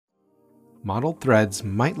Modeled threads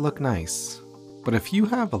might look nice, but if you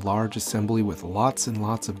have a large assembly with lots and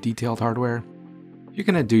lots of detailed hardware, you're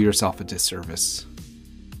going to do yourself a disservice.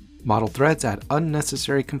 Modeled threads add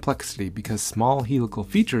unnecessary complexity because small helical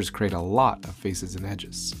features create a lot of faces and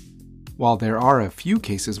edges. While there are a few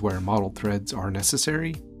cases where modeled threads are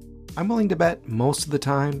necessary, I'm willing to bet most of the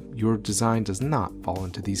time your design does not fall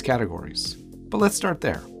into these categories. But let's start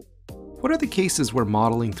there. What are the cases where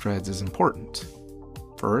modeling threads is important?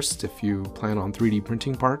 First, if you plan on 3D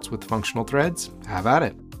printing parts with functional threads, have at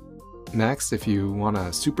it. Next, if you want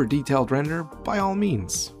a super detailed render, by all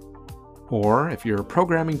means. Or if you're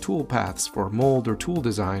programming toolpaths for mold or tool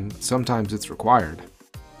design, sometimes it's required.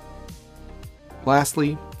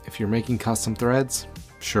 Lastly, if you're making custom threads,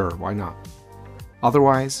 sure, why not?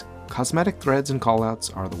 Otherwise, cosmetic threads and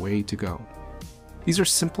callouts are the way to go. These are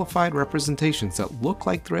simplified representations that look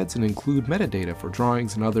like threads and include metadata for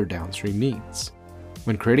drawings and other downstream needs.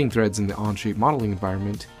 When creating threads in the Onshape modeling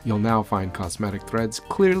environment, you'll now find cosmetic threads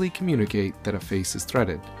clearly communicate that a face is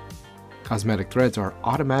threaded. Cosmetic threads are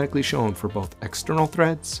automatically shown for both external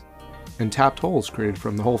threads and tapped holes created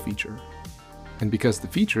from the hole feature. And because the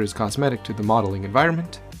feature is cosmetic to the modeling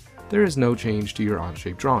environment, there is no change to your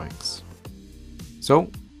Onshape drawings. So,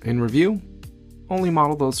 in review, only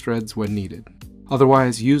model those threads when needed.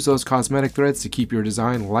 Otherwise, use those cosmetic threads to keep your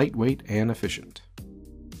design lightweight and efficient.